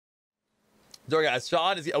Sorry, guys.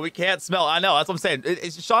 Sean is. We can't smell. I know. That's what I'm saying.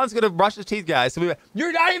 Sean's gonna brush his teeth, guys. So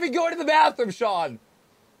you're not even going to the bathroom, Sean.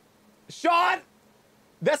 Sean,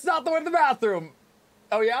 that's not the way to the bathroom.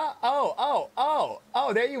 Oh yeah. Oh.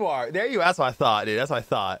 There you are. There you. That's what I thought, dude. That's what I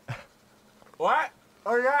thought. What?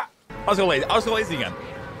 Oh yeah. I was gonna lazy again.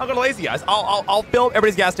 I'm gonna lazy, guys. I'll fill up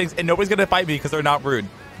everybody's gas tanks, and nobody's gonna fight me because they're not rude.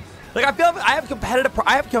 Like I feel I have competitive.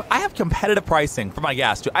 I have competitive pricing for my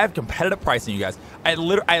gas too. I have competitive pricing, you guys. I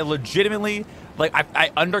legitimately like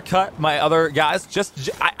I undercut my other guys.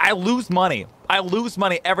 I lose money. I lose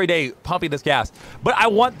money every day pumping this gas. But I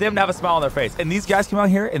want them to have a smile on their face. And these guys come out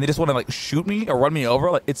here and they just want to like shoot me or run me over.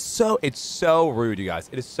 Like it's so rude, you guys.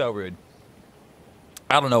 It is so rude.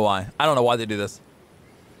 I don't know why. I don't know why they do this.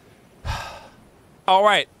 All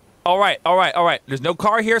right. There's no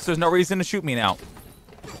car here, so there's no reason to shoot me now.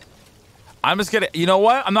 I'm just gonna, you know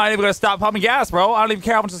what? I'm not even gonna stop pumping gas, bro. I don't even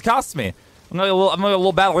care how much this costs me. I'm gonna do a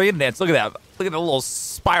little ballerina dance. Look at that. Look at the little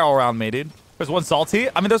spiral around me, dude. There's one salty.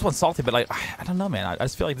 I mean, there's one salty, but like, I don't know, man. I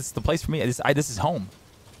just feel like this is the place for me. This is home.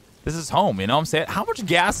 This is home. You know what I'm saying? How much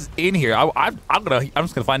gas is in here? I'm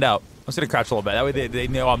just gonna find out. I'm just gonna crouch a little bit. That way they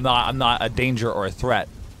know I'm not a danger or a threat.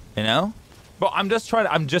 You know? But I'm just trying.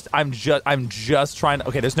 I'm just trying to.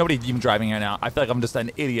 Okay, there's nobody even driving here now. I feel like I'm just an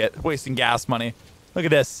idiot wasting gas money. Look at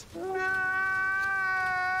this.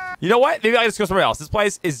 You know what? Maybe I just go somewhere else. This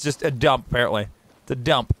place is just a dump, apparently. It's a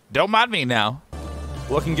dump. Don't mind me now.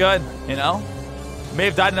 Looking good, you know? May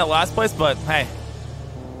have died in that last place, but hey,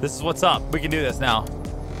 this is what's up. We can do this now.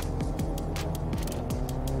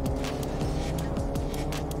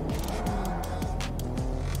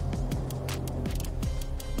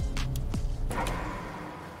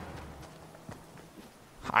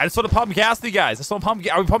 I just want to pump gas to you guys. I just want to pump.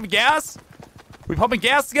 Are we pumping gas? Are we pumping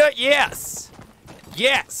gas together? Yes.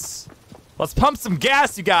 Yes. Let's pump some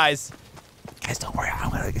gas, you guys. Guys, don't worry. I'm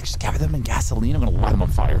going to just cover them in gasoline. I'm going to light them on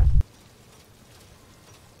fire.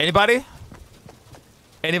 Anybody?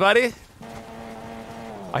 Anybody?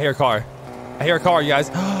 I hear a car. I hear a car, you guys.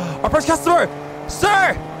 Our first customer.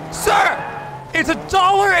 Sir. Sir. It's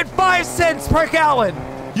 $1.05 per gallon.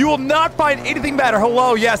 You will not find anything better.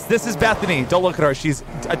 Hello. Yes, this is Bethany. Don't look at her. She's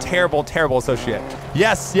a terrible, terrible associate.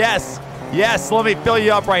 Yes, yes. Yes, let me fill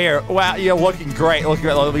you up right here. Wow, you're looking great. Looking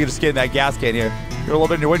great. Let me just get in that gas can here. You're a little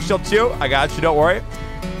bit in your windshield too. I got you. Don't worry.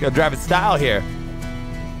 You're gonna drive in style here.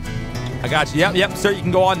 I got you. Yep, sir. You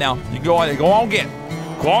can go on now. You can go on. Go on,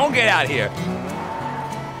 get out of here.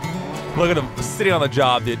 Look at him sitting on the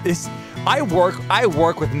job, dude. I work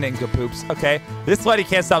with nincompoops. Okay, this lady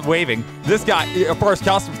can't stop waving. This guy, first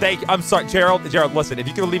customer. Thank you. I'm sorry, Gerald. Listen, if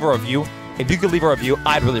you could leave a review.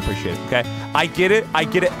 I'd really appreciate it, okay? I get it.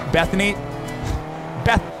 Bethany.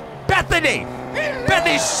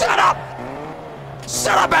 Bethany, shut up!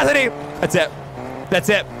 Shut up, Bethany! That's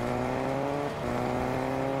it.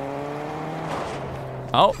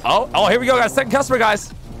 Oh, here we go. Got a second customer,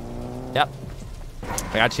 guys. Yep.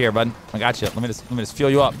 I got you here, bud. I got you. Let me just fuel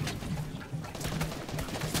you up.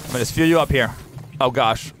 Let me just fuel you up here. Oh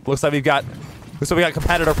gosh. Looks like we got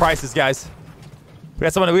competitor prices, guys. We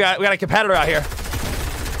got a competitor out here.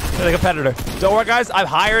 We got a competitor. Don't worry, guys. I've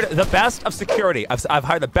hired the best of security. I've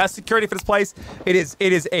hired the best security for this place. It is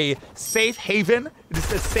a safe haven. It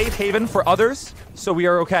is a safe haven for others. So we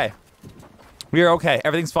are okay. We are okay.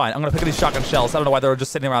 Everything's fine. I'm gonna pick up these shotgun shells. I don't know why they're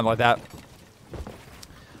just sitting around like that.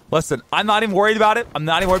 Listen, I'm not even worried about it. I'm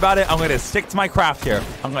gonna stick to my craft here.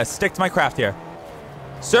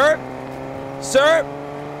 Sir.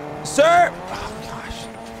 Oh, gosh.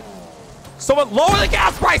 Someone lower the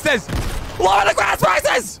gas prices! Lower the gas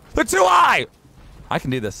prices! They're too high! I can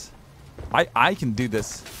do this. I can do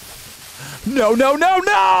this. No!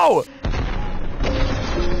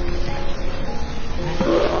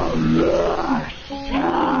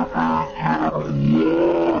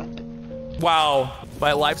 Wow.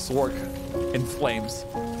 My life's work in flames.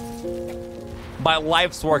 My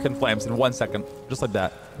life's work in flames in 1 second. Just like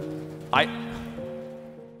that.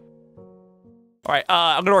 All right,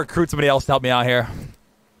 I'm gonna recruit somebody else to help me out here.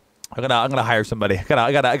 I'm gonna hire somebody. I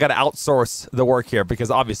gotta outsource the work here because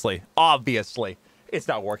obviously, it's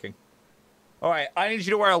not working. All right, I need you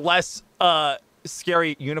to wear a less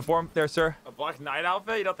scary uniform there, sir. A Black Knight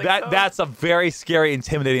outfit? You don't think so? That's a very scary,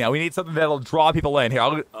 intimidating. We need something that'll draw people in. Here, I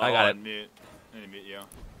got it. I need to meet you.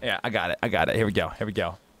 Yeah, I got it. Here we go.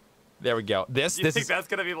 There we go. This is that's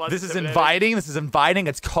gonna be less this is inviting.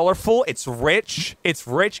 It's colorful. It's rich. It's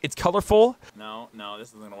colorful. No, this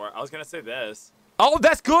isn't gonna work. I was gonna say this. Oh,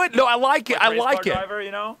 that's good. No, I like it. Like I like it. Driver,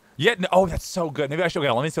 you know? Yeah. No, oh, that's so good. Maybe I should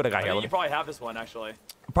go. Let me see what I got here. You probably have this one actually.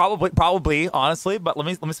 Probably, honestly. But let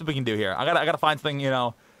me see what we can do here. I gotta find something, you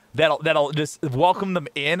know, that'll just welcome them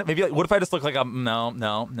in. Maybe like, what if I just look like I'm no.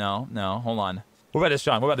 Hold on. What about this,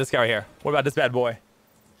 Sean? What about this guy right here? What about this bad boy?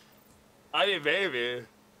 I mean, baby.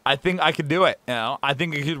 I think I could do it. You know, I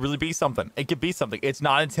think it could really be something. It could be something. It's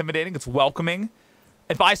not intimidating. It's welcoming.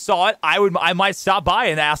 If I saw it, I might stop by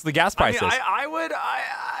and ask the gas prices. I would.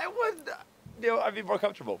 You know, I'd be more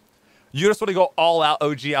comfortable. You just want to go all out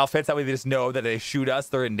OG outfits. That way they just know that they shoot us.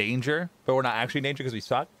 They're in danger, but we're not actually in danger because we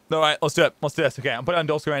suck. All right, let's do it. Let's do this. Okay, I'm putting on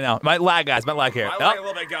dual screen right now. Might lag, guys. Might lag here. I lag a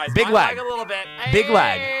little bit, guys. Big lag. A little bit. Big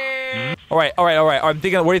lag. All right. I'm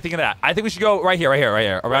thinking. What are you thinking of that? I think we should go right here.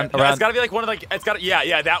 Around. It's got to be like one of like. It's got.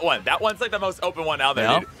 Yeah. That one. That one's like the most open one out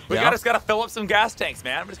there, dude. We just gotta fill up some gas tanks,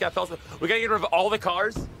 man. We just gotta fill up. We gotta get rid of all the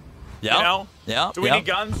cars. Yeah. You know? Yeah. Do we need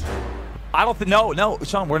guns? I don't think. No,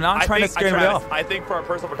 Sean. We're not trying to scare anybody off. I think for our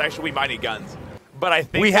personal protection, we might need guns. But I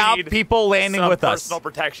think we have people landing with us. Personal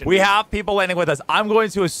protection. We have people landing with us. I'm going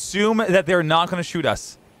to assume that they're not going to shoot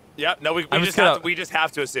us. Yep. No, we just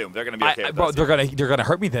have to assume they're going to be okay. Bro, they're going to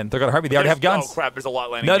hurt me then. They're going to hurt me. They already have guns. Oh crap! There's a lot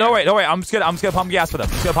landing. No, wait. I'm just gonna pump gas for them.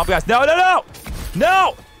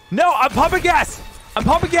 No! I'm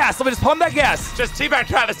pumping gas. Let me just pump that gas. Just teabag,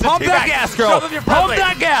 Travis. Pump that gas, girl. Show them you're friendly.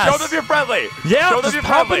 Pump that gas. Show them you're friendly. Yeah, show them just you're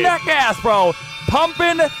pumping friendly. that gas, bro.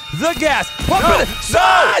 Pumping the gas.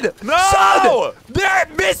 No! They're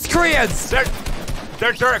miscreants. They're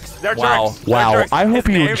jerks. They're jerks. Wow. They're jerks. I hope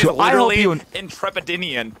you enjoy. I hope you.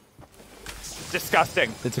 Intrepidinian.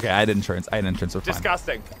 Disgusting. It's okay. I had insurance. We're fine.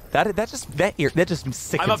 Disgusting. That just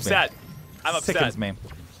sickens me. I'm upset. Sickens me.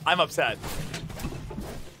 I'm upset.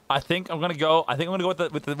 I think I'm gonna go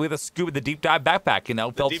with a scoop with the deep dive backpack. You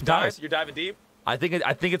know, Deep dive. You're diving deep. I think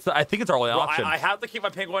it's our only option. I have to keep my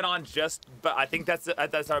penguin on but I think that's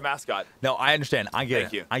our mascot. No, I understand. I get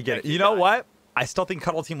Thank it. you. I get Thank it. you, You know guys. what? I still think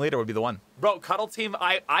Cuddle Team Leader would be the one. Bro, Cuddle Team,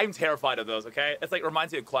 I'm terrified of those, okay? It's like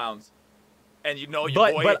reminds me of clowns. And you know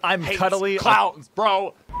your boy but I'm hates cuddly clowns,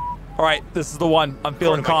 bro. All right, this is the one. I'm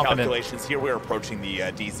feeling According to my confident. calculations here, we're approaching the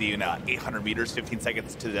DZ in 800 meters, 15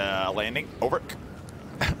 seconds to the landing. Over.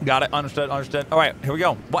 Got it. Understood. All right, here we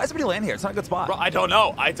go. Why is somebody land here? It's not a good spot. Bro, I don't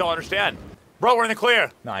know. I don't understand. Bro, we're in the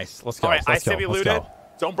clear. Nice. Let's go. All right, I Let's say go. we Let's looted. go.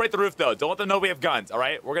 Don't break the roof, though. Don't let them know we have guns, all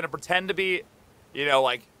right? We're going to pretend to be, you know,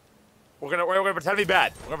 like, we're gonna pretend to be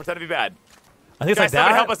bad. We're going to pretend to be bad. I think it's Guys, like that.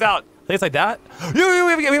 somebody help us out. I think it's like that. We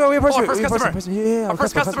have a person. Our first customer. Yeah, Our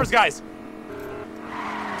first customers, guys.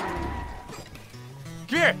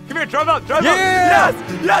 Come here, drive out.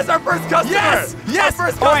 Yes, our first customer. Yes, our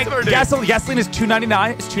first customer, dude. Gasoline is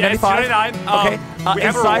 $2.99. It's $2.95. $2.99. Okay. We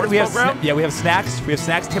have a Inside, rewards program. we have snacks.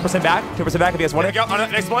 10% back. 10% back if you guys want it. Go.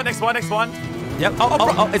 Next one. Yep.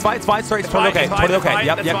 Oh, it's fine. Sorry, it's totally okay. Totally okay.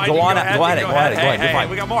 Yep. Go on it. Go ahead. You're fine.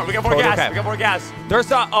 We got more gas.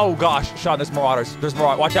 There's oh gosh, Sean, there's marauders.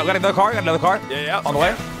 Watch out. Got another car. Yeah. On the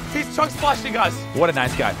way. He's chunk splashing us. What a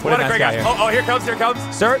nice guy. What a nice great guy guy. here. Oh, here comes.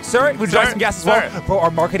 Sir, we drive some gas as well. Sir. Bro,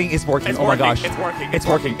 our marketing is working. Oh my gosh. It's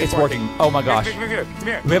working. Oh my gosh. Come here.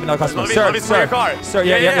 We have another customer. Let me see your car. Sir,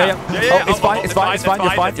 yeah. Oh, it's fine. You're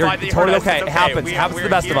fine. You're totally okay. It happens. Happens to the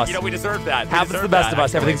best of us. You know, we deserve that. Happens to the best of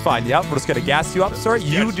us. Everything's fine. Yep. We're just gonna gas you up, sir.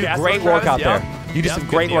 You do great work out there. You do some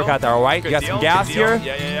great work out there, all right? You got some gas here.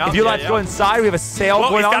 If you'd like to go inside, we have a sale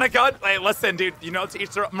going on. He's got a gun. Hey, listen, dude. You know, to each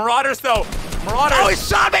their Marauders, though. Marauders. Oh, he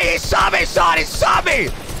shot me, Sean. He shot me.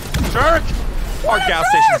 Jerk. Our gas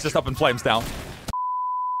station's just up in flames now.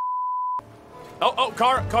 Oh,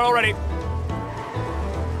 car already.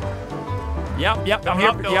 Yep. I'm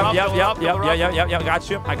here. Yep.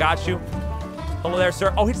 I got you. Hello there,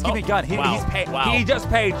 sir. Oh, he just gave me a gun. He's paid. Wow. He just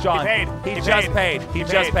paid, John. He just paid.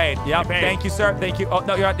 Yep. Thank you, sir. Thank you. Oh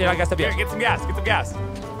no, you're not gassed up yet. Here, get some gas.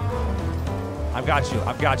 I've got you.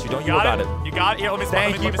 Don't you worry about it. You got it. Here, let me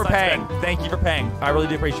Thank you for paying. I really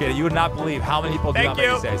do appreciate it. You would not believe how many people do not make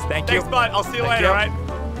these days. Thank you. Thanks, bud. I'll see you later, all right?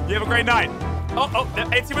 You have a great night. Oh,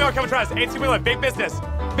 18-wheeler coming to us. 18-wheeler, big business.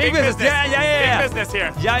 Big business. Yeah. Big business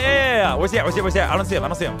here. Yeah. Where's he at? I don't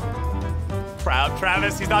see him. Proud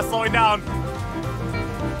Travis. He's not slowing down.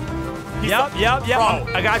 Yep. Bro.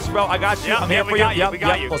 I got you, bro. Yep, I'm here for you. We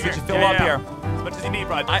got you. We'll see you fill up here. As much as you need,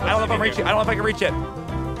 bud. I don't know if I'm reaching. I don't know if I can reach it.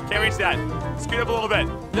 Can't reach that. Scoot up a little bit.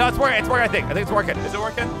 No, it's working. I think it's working. Is it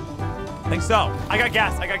working? I think so. I got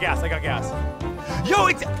gas.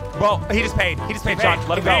 Yo, bro, he just paid. John.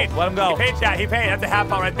 Let him go. He paid, chat. He paid. That's a half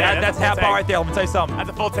power right there. That's half power right there. Let me tell you something. That's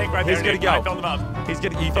a full tank right there. He's good to go. I filled him up. He's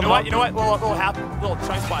good. You know what? Little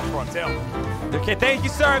chunk splash for him too. Okay, thank you,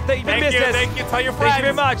 sir. Thank you for business. Thank you. Tell your friends. Thank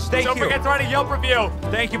you very much. Thank you. Don't forget to write a Yelp review.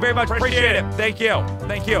 Thank you very much. Appreciate it. Thank you.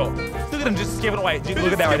 Look at him just skipping away. Look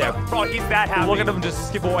at that right there. Bro, he's that happy. Look at him just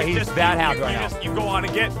skip away. He's that happy right now. You go on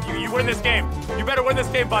and you win this game. You better win this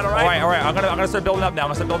game, bud, all right? All right. I'm gonna start building up now.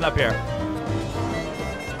 I'm gonna start building up here.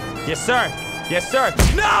 Yes, sir. Yes, sir.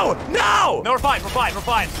 No! No! No, we're fine. We're fine. We're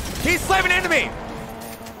fine. He's slamming into me.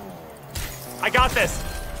 I got this.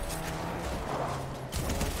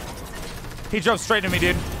 He drove straight into me,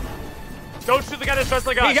 dude. Don't shoot the guy that's dressed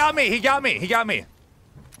like us. He got me. He got me. He got me.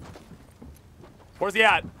 Where's he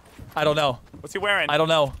at? I don't know. What's he wearing? I don't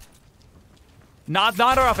know. Not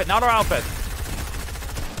our outfit. Not our outfit.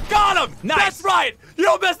 Got him! Nice. That's right! You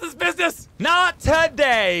don't mess this business! Not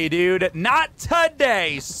today, dude. Not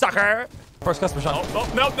today, sucker. First customer, Sean.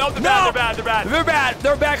 Oh, no, they're bad, they're bad. They're bad.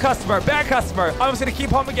 They're a bad customer. Bad customer. I'm just gonna keep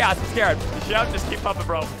pumping gas. I'm scared. Yeah, just keep pumping,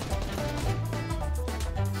 bro.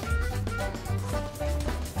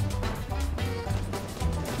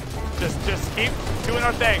 Just keep doing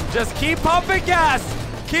our thing. Just keep pumping gas.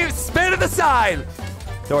 Keep spinning the side.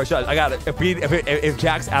 Don't worry, Sean. I got it. If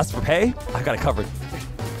Jax asks for pay, I got it covered.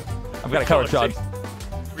 I've got it covered, Sean.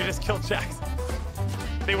 We just killed Jax.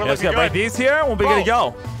 They were Let's looking get good. these here. We'll be good to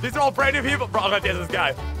go. These are all brand new people. Bro, I'm gonna dance this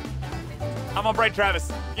guy. I'm on break,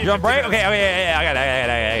 Travis. You're on break? Okay, yeah. I got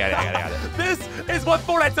it. This is what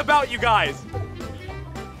Fortnite's about, you guys.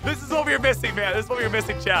 This is what we were missing, man. This is what we were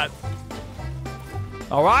missing, chat.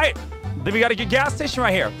 All right. Then we got a good gas station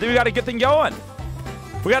right here. Then we got a good thing going.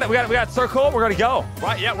 We got circle. We're gonna go.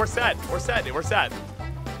 Right? Yeah, we're set. We're set, dude. We're set. All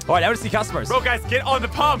right, now we see customers. Bro, guys, get on the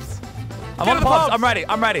pumps. I'm on the pumps. I'm ready.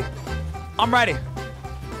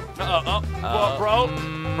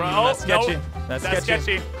 Bro. That's sketchy. No, That's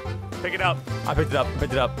sketchy. Pick it up. I picked it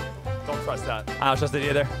up. Don't trust that. I don't trust it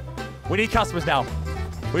either. We need customers now.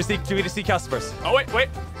 We just need to see customers. Oh, wait.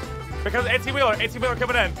 Because 18-wheeler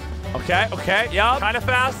coming in. Okay, yup. Kind of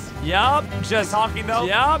fast. Yup. Just honking though.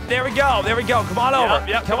 Yup. There we go. Come on over.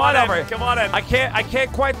 Yep. Come on over. Come on in. I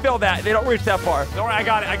can't quite feel that. They don't reach that far. Don't worry, I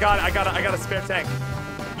got a spare tank.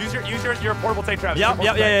 Use your portable tank, Travis. Yeah.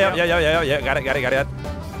 Got it.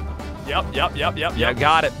 Yep. Yeah,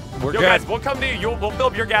 got it. We're good. Guys, we'll come to you. We'll fill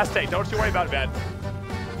up your gas tank. Don't you worry about it, man.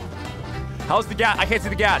 How's the gas? I can't see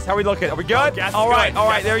the gas. How are we looking? Are we good? Gas is all right.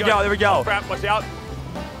 good. There we go. Oh, crap, watch out.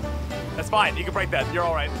 That's fine. You can break that. You're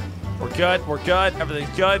all right. We're good.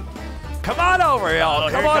 Everything's good. Come on over, y'all.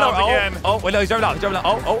 Come on over. Again. Oh, wait, no, he's driving out.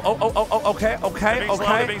 Oh, okay.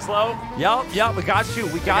 Being slow. Yep, we got you.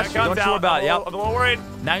 Don't you worry about it. Yep. I'm a little worried.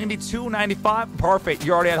 92, 95. Perfect.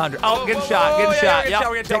 You're already at 100. Oh, getting shot.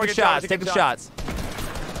 Yep. Taking shots.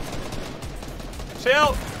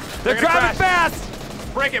 Chill. They're driving fast.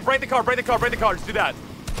 Break the car. Just do that.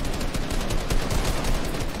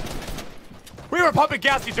 We were pumping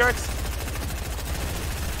gas, you jerks.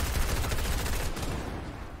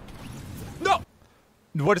 No.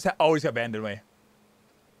 What is that? Oh, he's got banned, didn't we? I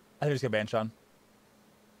think he's got banned, Sean.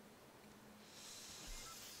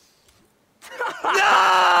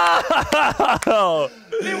 No!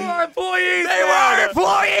 They were our employees. They were our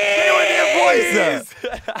employees.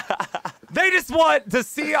 They just want to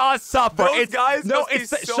see us suffer. Those guys must be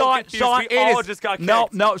so Sean. confused. Sean, We all just got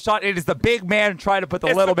kicked. No, Sean. It is the big man trying to put the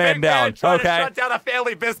It's little the man big down. trying Okay, to shut down a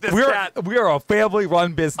family business. we are a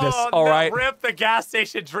family-run business. Oh, all no, right. Rip the gas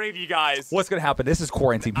station dream, you guys. What's gonna happen? This is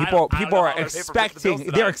quarantine. I People don't know are how they're paying for the bills expecting.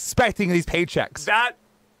 tonight. They're expecting these paychecks.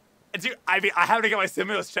 Dude, I mean, I haven't get my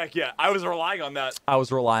stimulus check yet. I was relying on that. I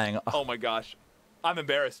was relying. Oh my gosh, I'm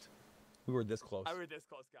embarrassed. We were this close. I were this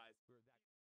close, guys.